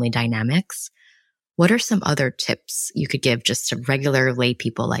like family dynamics. What are some other tips you could give just to regular lay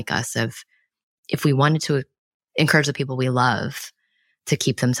people like us of if we wanted to encourage the people we love to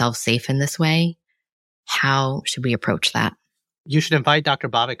keep themselves safe in this way, how should we approach that? You should invite Dr.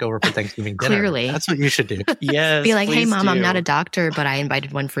 Bhavik over for Thanksgiving dinner. Clearly. That's what you should do. Yes. Be like, hey, Mom, do. I'm not a doctor, but I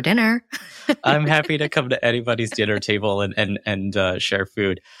invited one for dinner. I'm happy to come to anybody's dinner table and share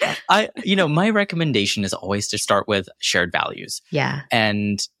food. My recommendation is always to start with shared values. Yeah.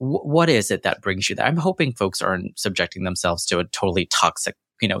 And what is it that brings you there? I'm hoping folks aren't subjecting themselves to a totally toxic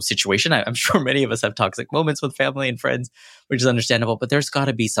situation. I'm sure many of us have toxic moments with family and friends, which is understandable, but there's got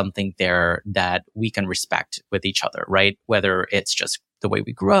to be something there that we can respect with each other, right? Whether it's just the way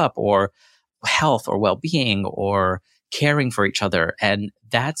we grew up or health or well-being or caring for each other. And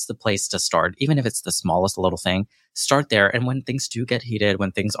that's the place to start. Even if it's the smallest little thing, start there. And when things do get heated,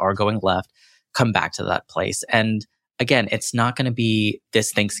 when things are going left, come back to that place. And again, it's not going to be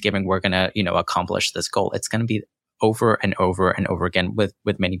this Thanksgiving, we're going to, accomplish this goal. It's going to be over and over and over again with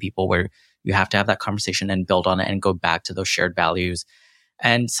many people where you have to have that conversation and build on it and go back to those shared values.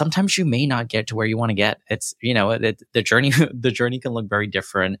 And sometimes you may not get to where you want to get. It's, the journey can look very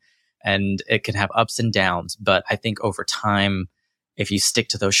different and it can have ups and downs. But I think over time, if you stick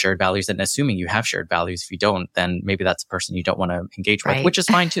to those shared values, and assuming you have shared values, if you don't, then maybe that's a person you don't want to engage with, which is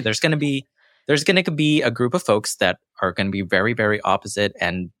fine too. There's going to be a group of folks that are going to be very, very opposite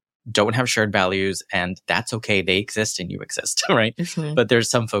and don't have shared values, and that's okay. They exist and you exist, right? Mm-hmm. But there's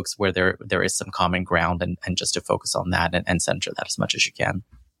some folks where there is some common ground, and just to focus on that and center that as much as you can.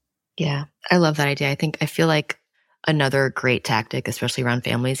 Yeah, I love that idea. I feel like another great tactic, especially around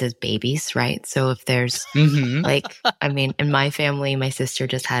families, is babies, right? So if there's in my family, my sister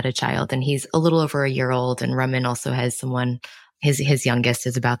just had a child and he's a little over a year old, and Raman also has someone, his youngest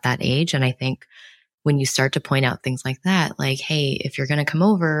is about that age. And I think when you start to point out things like that, like, hey, if you're going to come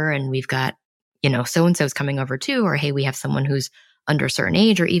over and we've got, so-and-so's coming over too, or hey, we have someone who's under a certain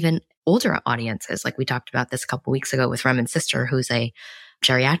age, or even older audiences. Like we talked about this a couple weeks ago with Raman's sister, who's a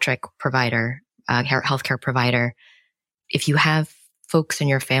geriatric provider, healthcare provider. If you have folks in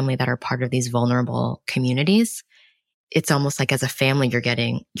your family that are part of these vulnerable communities, it's almost like as a family, you're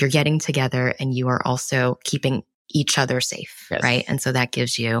getting together and you are also keeping each other safe, yes. Right? And so that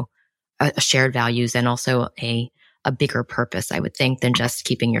gives you a shared values and also a bigger purpose, I would think, than just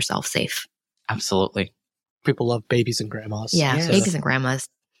keeping yourself safe. Absolutely. People love babies and grandmas. Yeah, yes. Babies and grandmas.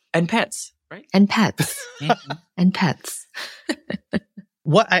 And pets, right? And pets. And pets.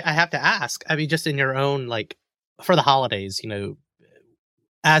 What I have to ask, just in your own, for the holidays,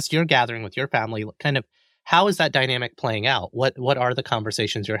 as you're gathering with your family, kind of how is that dynamic playing out? What are the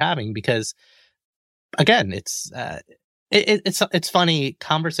conversations you're having? Because again, it's funny,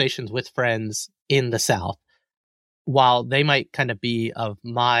 conversations with friends in the South, while they might kind of be of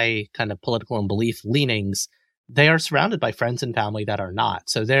my kind of political and belief leanings, they are surrounded by friends and family that are not.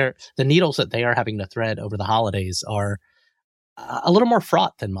 So the needles that they are having to thread over the holidays are a little more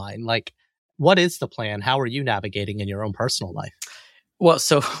fraught than mine. What is the plan? How are you navigating in your own personal life? Well,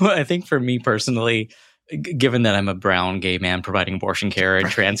 so I think for me personally, given that I'm a brown gay man providing abortion care and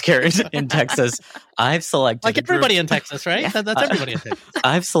trans care in Texas, I've selected everybody in Texas, right? That's everybody in Texas.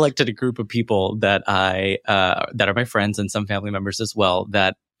 I've selected a group of people that that are my friends and some family members as well,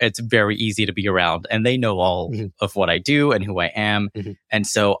 that it's very easy to be around, and they know all mm-hmm. of what I do and who I am. Mm-hmm. And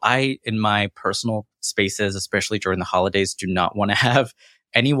so I, in my personal spaces, especially during the holidays, do not want to have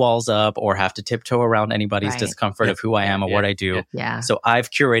any walls up or have to tiptoe around anybody's discomfort of who I am or what I do. Yeah. So I've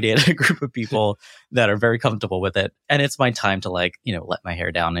curated a group of people that are very comfortable with it. And it's my time to let my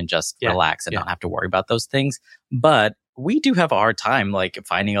hair down and just relax and not have to worry about those things. But we do have a hard time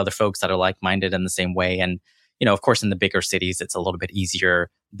finding other folks that are like-minded in the same way. And, of course, in the bigger cities, it's a little bit easier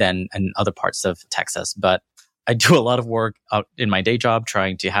than in other parts of Texas. But I do a lot of work out in my day job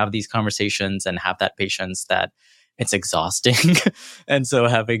trying to have these conversations and have that patience that it's exhausting. And so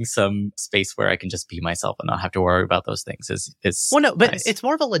having some space where I can just be myself and not have to worry about those things is well, no, but nice. it's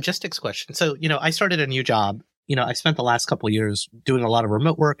more of a logistics question. So, I started a new job. I spent the last couple of years doing a lot of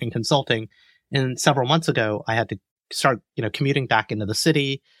remote work and consulting. And several months ago, I had to start, commuting back into the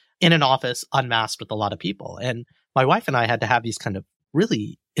city in an office unmasked with a lot of people. And my wife and I had to have these kind of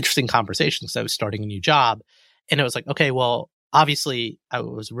really interesting conversations. I was starting a new job, and it was like, okay, well, obviously I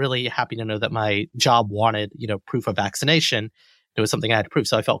was really happy to know that my job wanted, proof of vaccination. It was something I had to prove.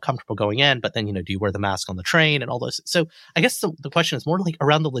 So I felt comfortable going in, but then, do you wear the mask on the train and all those? So I guess the question is more like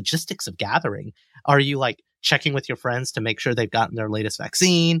around the logistics of gathering. Are you like checking with your friends to make sure they've gotten their latest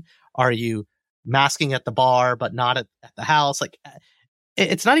vaccine? Are you masking at the bar, but not at the house? Like,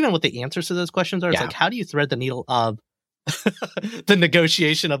 it's not even what the answers to those questions are. It's like, how do you thread the needle of the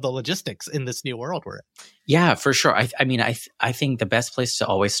negotiation of the logistics in this new world we're in? Yeah, for sure. I think the best place to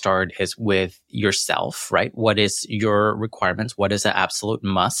always start is with yourself, right? What is your requirements? What is an absolute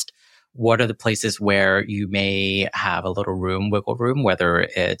must? What are the places where you may have a little wiggle room, whether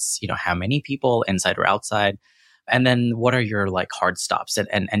it's, how many people inside or outside? And then what are your like hard stops?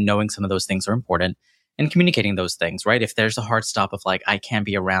 And knowing some of those things are important and communicating those things, right? If there's a hard stop of like, I can't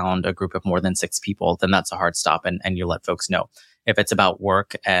be around a group of more than 6 people, then that's a hard stop. And you let folks know. If it's about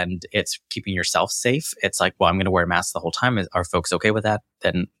work and it's keeping yourself safe, it's like, well, I'm going to wear a mask the whole time. Are folks okay with that?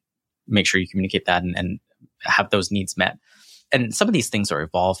 Then make sure you communicate that and have those needs met. And some of these things are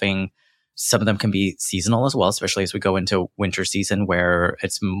evolving. Some of them can be seasonal as well, especially as we go into winter season where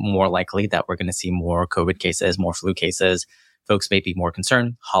it's more likely that we're going to see more COVID cases, more flu cases. Folks may be more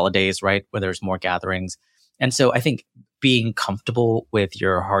concerned. Holidays, right, where there's more gatherings. And so I think being comfortable with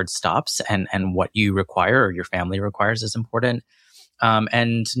your hard stops and what you require or your family requires is important.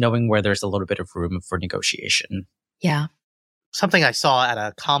 And knowing where there's a little bit of room for negotiation. Yeah. Something I saw at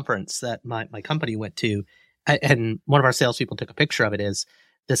a conference that my company went to, and one of our salespeople took a picture of it, is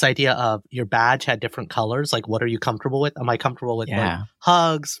this idea of your badge had different colors. Like, what are you comfortable with? Am I comfortable with like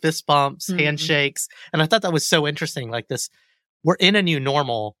hugs, fist bumps, handshakes? And I thought that was so interesting. Like this, we're in a new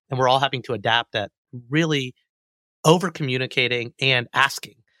normal and we're all having to adapt at really over communicating and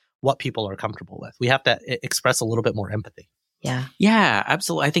asking what people are comfortable with. We have to express a little bit more empathy. Yeah. Yeah,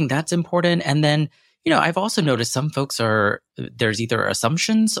 absolutely. I think that's important. And then, I've also noticed some folks there's either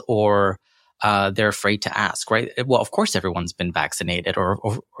assumptions or they're afraid to ask, right? Well, of course, everyone's been vaccinated or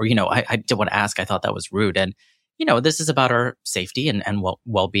I didn't want to ask. I thought that was rude. And, this is about our safety and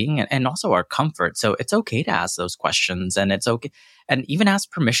well-being and also our comfort. So it's okay to ask those questions, and it's okay. And even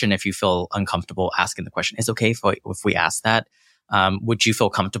ask permission if you feel uncomfortable asking the question. It's okay if we ask that. Would you feel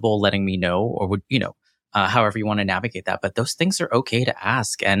comfortable letting me know, or would, however you want to navigate that? But those things are okay to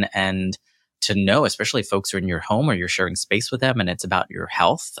ask and to know, especially if folks are in your home or you're sharing space with them and it's about your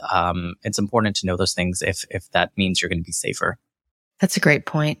health. It's important to know those things if that means you're going to be safer. That's a great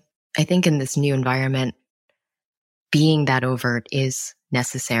point. I think in this new environment, being that overt is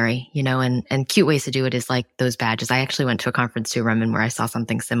necessary, and cute ways to do it is like those badges. I actually went to a conference too, Roman, where I saw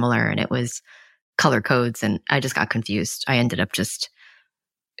something similar and it was color codes and I just got confused. I ended up just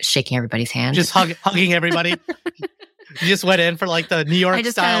shaking everybody's hand. Just hugging everybody. You just went in for like the New York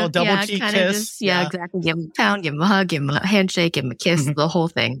style double cheek kiss. Exactly. Give them a pound, give them a hug, give them a handshake, give them a kiss, the whole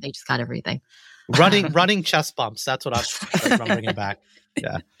thing. They just got everything. Running chest bumps. That's what I'm bringing back.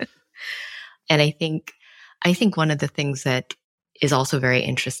 Yeah. And I think one of the things that is also very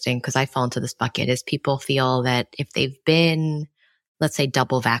interesting, because I fall into this bucket, is people feel that if they've been, let's say,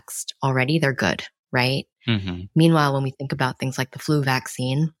 double vaxxed already, they're good, right? Mm-hmm. Meanwhile, when we think about things like the flu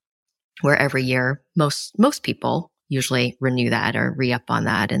vaccine, where every year most people usually renew that or re-up on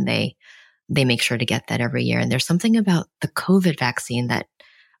that, and they make sure to get that every year. And there's something about the COVID vaccine that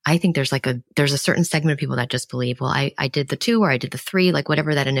I think there's a certain segment of people that just believe, well, I did the 2 or I did the 3, like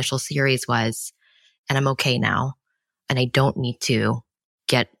whatever that initial series was, and I'm okay now, and I don't need to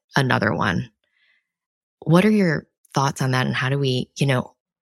get another one. What are your thoughts on that? And how do we,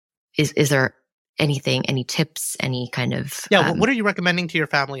 is there anything, any tips, any kind of... what are you recommending to your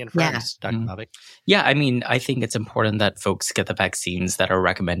family and friends, Dr. Bhavik? Yeah, I think it's important that folks get the vaccines that are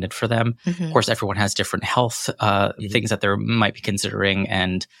recommended for them. Mm-hmm. Of course, everyone has different health things that they might be considering,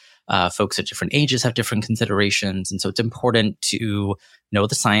 and folks at different ages have different considerations. And so it's important to know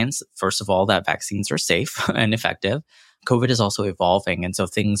the science, first of all, that vaccines are safe and effective. COVID is also evolving, and so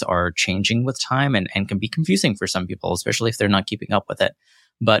things are changing with time and can be confusing for some people, especially if they're not keeping up with it.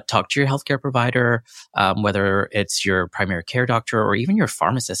 But talk to your healthcare provider, whether it's your primary care doctor or even your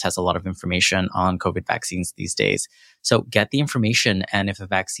pharmacist has a lot of information on COVID vaccines these days. So get the information, and if a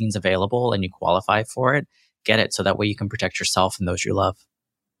vaccine's available and you qualify for it, get it so that way you can protect yourself and those you love.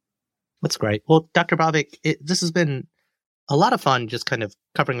 That's great. Well, Dr. Bhavik, this has been a lot of fun just kind of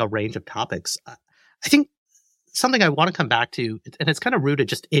covering a range of topics. I think something I want to come back to, and it's kind of rooted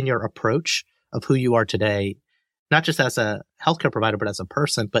just in your approach of who you are today, not just as a healthcare provider, but as a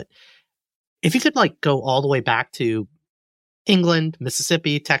person. But if you could like go all the way back to England,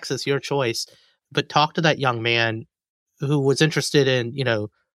 Mississippi, Texas, your choice, but talk to that young man who was interested in,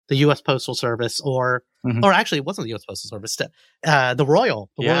 the U.S. Postal Service or actually it wasn't the U.S. Postal Service, the Royal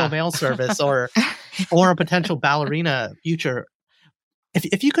Mail Service or a potential ballerina future.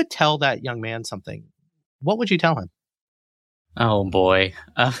 If you could tell that young man something, what would you tell him? Oh boy.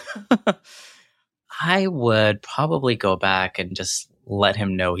 I would probably go back and just let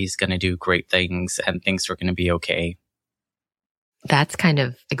him know he's going to do great things and things are going to be okay. That's kind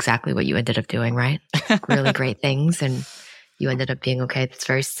of exactly what you ended up doing, right? Really great things. And you ended up being okay. It's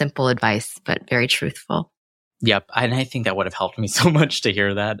very simple advice, but very truthful. Yep. And I think that would have helped me so much to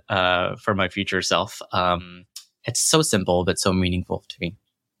hear that for my future self. It's so simple, but so meaningful to me.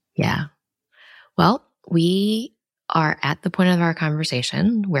 Yeah. Well, we are at the point of our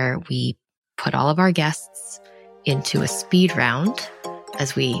conversation where we put all of our guests into a speed round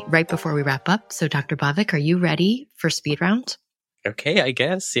right before we wrap up. So Dr. Bhavik, are you ready for speed round? Okay, I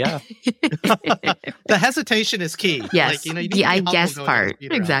guess. Yeah. The hesitation is key. Yes. Like, the I guess part.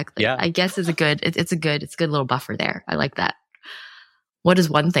 Exactly. Yeah. I guess is a good little buffer there. I like that. What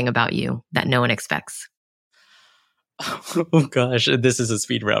is one thing about you that no one expects? Oh gosh, this is a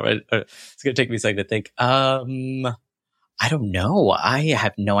speed round. Right? It's going to take me a second to think. I don't know. I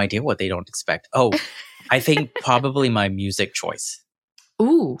have no idea what they don't expect. Oh, I think probably my music choice.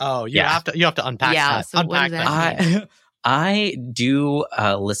 Ooh. Oh, you have to unpack that. So unpack that. I do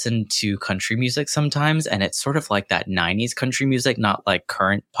listen to country music sometimes, and it's sort of like that 90s country music, not like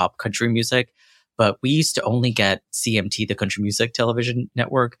current pop country music. But we used to only get CMT, the Country Music Television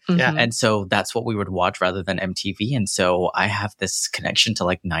Network. Yeah. And so that's what we would watch rather than MTV. And so I have this connection to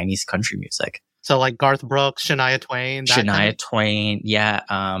like 90s country music. So like Garth Brooks, Shania Twain. Twain. Yeah.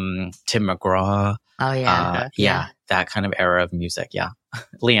 Tim McGraw. Oh, yeah. Yeah. That kind of era of music. Yeah.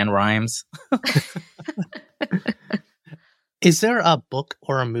 Leanne Rimes. Is there a book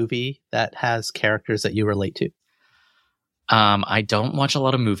or a movie that has characters that you relate to? I don't watch a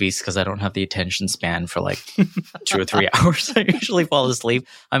lot of movies because I don't have the attention span for like 2 or 3 hours. I usually fall asleep.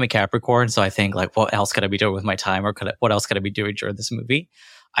 I'm a Capricorn, so I think like, what else could I be doing with my time, or what else could I be doing during this movie?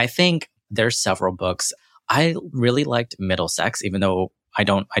 I think there's several books. I really liked Middlesex, even though I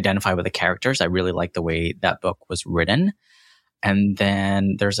don't identify with the characters. I really like the way that book was written. And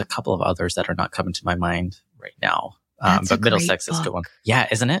then there's a couple of others that are not coming to my mind right now. But Middlesex is a good one. Yeah,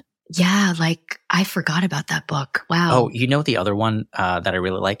 isn't it? Yeah, like I forgot about that book. Wow. Oh, you know the other one that I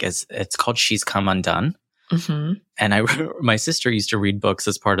really like it's called She's Come Undone. Mm-hmm. And my sister used to read books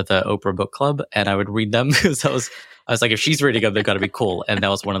as part of the Oprah Book Club, and I would read them because I was like, if she's reading them, they've got to be cool. And that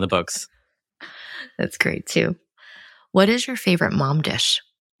was one of the books. That's great too. What is your favorite mom dish?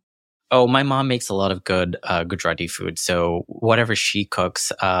 Oh, my mom makes a lot of good Gujarati food. So whatever she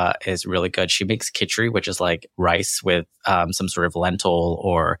cooks is really good. She makes khichdi, which is like rice with some sort of lentil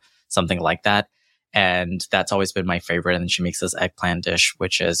or something like that. And that's always been my favorite. And she makes this eggplant dish,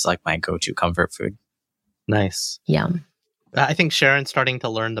 which is like my go-to comfort food. Nice. Yum. I think Sharon's starting to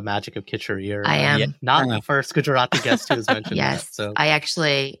learn the magic of khichdi. I am. Not the first Gujarati guest who has mentioned yes. that. So.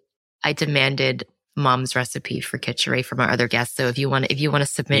 I demanded mom's recipe for khichdi from our other guests. So if you want to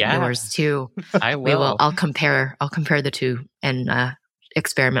submit yours too, I will. I'll compare the two and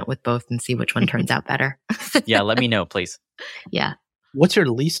experiment with both and see which one turns out better. Yeah, let me know, please. Yeah. What's your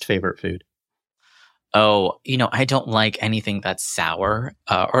least favorite food? Oh, I don't like anything that's sour,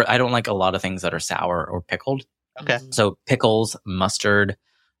 or I don't like a lot of things that are sour or pickled. Okay. So pickles, mustard,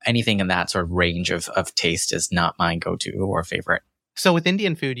 anything in that sort of range of taste is not my go-to or favorite. So with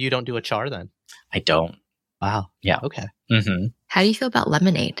Indian food, you don't do achar then? I don't. Wow. Yeah. Okay. Mm-hmm. How do you feel about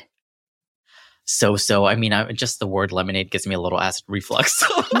lemonade? So. I mean, just the word lemonade gives me a little acid reflux.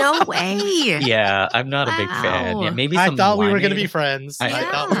 No way. Yeah, I'm not a big fan. Yeah, maybe I some thought we were going to limeade. be friends. I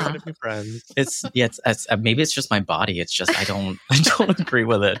thought we were going to be friends. It's maybe it's just my body. It's just I don't agree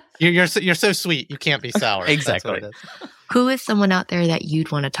with it. You're so sweet. You can't be sour. Exactly. That's what it is. Who is someone out there that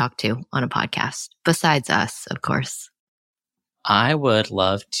you'd want to talk to on a podcast besides us, of course? I would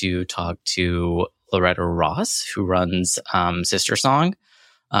love to talk to Loretta Ross, who runs Sister Song,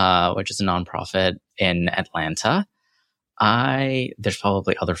 which is a nonprofit in Atlanta. There's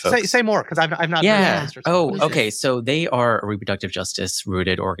probably other folks. Say more, because I've not. Yeah. Heard of Sister Song. Oh, okay. So they are a reproductive justice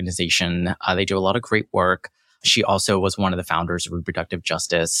rooted organization. They do a lot of great work. She also was one of the founders of reproductive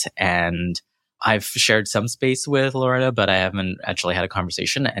justice, and I've shared some space with Loretta, but I haven't actually had a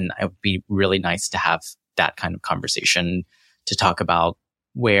conversation. And it would be really nice to have that kind of conversation to talk about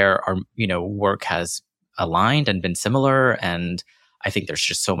where our, work has aligned and been similar. And I think there's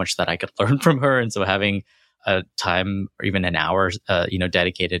just so much that I could learn from her. And so having a time or even an hour,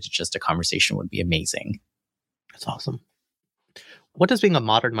 dedicated to just a conversation would be amazing. That's awesome. What does being a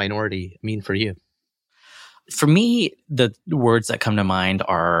modern minority mean for you? For me, the words that come to mind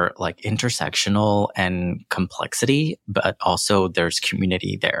are like intersectional and complexity, but also there's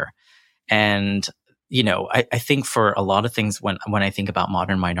community there. And, I think for a lot of things, when I think about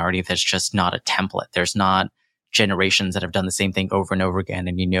modern minority, there's just not a template. There's not generations that have done the same thing over and over again,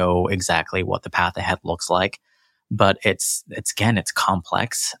 and you know exactly what the path ahead looks like. But it's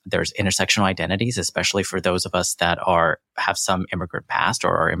complex. There's intersectional identities, especially for those of us that have some immigrant past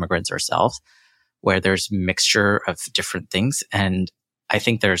or are immigrants ourselves, where there's mixture of different things. And I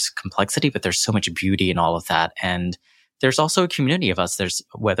think there's complexity, but there's so much beauty in all of that. And there's also a community of us. There's,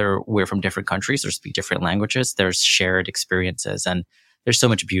 whether we're from different countries or speak different languages, there's shared experiences, and there's so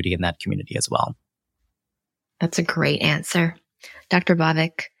much beauty in that community as well. That's a great answer. Dr.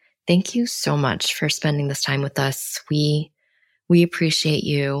 Bhavik, thank you so much for spending this time with us. We appreciate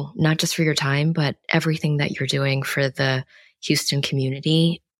you, not just for your time, but everything that you're doing for the Houston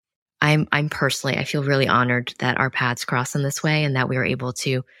community. I feel really honored that our paths cross in this way and that we were able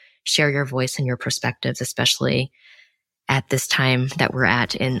to share your voice and your perspectives, especially at this time that we're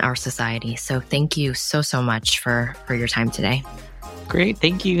at in our society. So thank you so much for your time today. Great.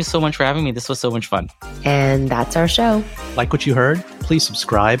 Thank you so much for having me. This was so much fun. And that's our show. Like what you heard? Please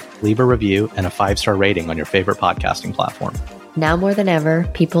subscribe, leave a review, and a 5-star rating on your favorite podcasting platform. Now more than ever,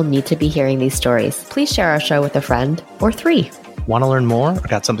 people need to be hearing these stories. Please share our show with a friend or 3. Want to learn more or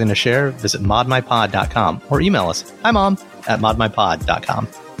got something to share? Visit modmypod.com or email us, himom@modmypod.com.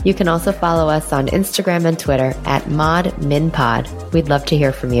 You can also follow us on Instagram and Twitter at modminpod. We'd love to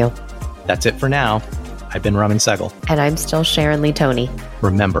hear from you. That's it for now. I've been Raman Sehgal. And I'm still Sharon Lee Toney.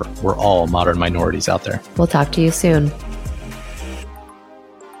 Remember, we're all modern minorities out there. We'll talk to you soon.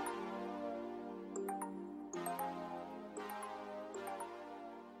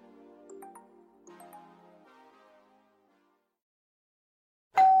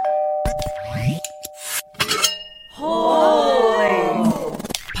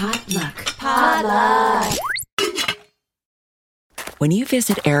 When you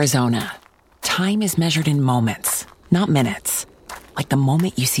visit Arizona, time is measured in moments, not minutes. Like the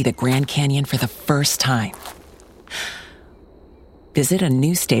moment you see the Grand Canyon for the first time. Visit a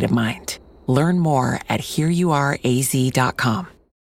new state of mind. Learn more at hereyouareaz.com.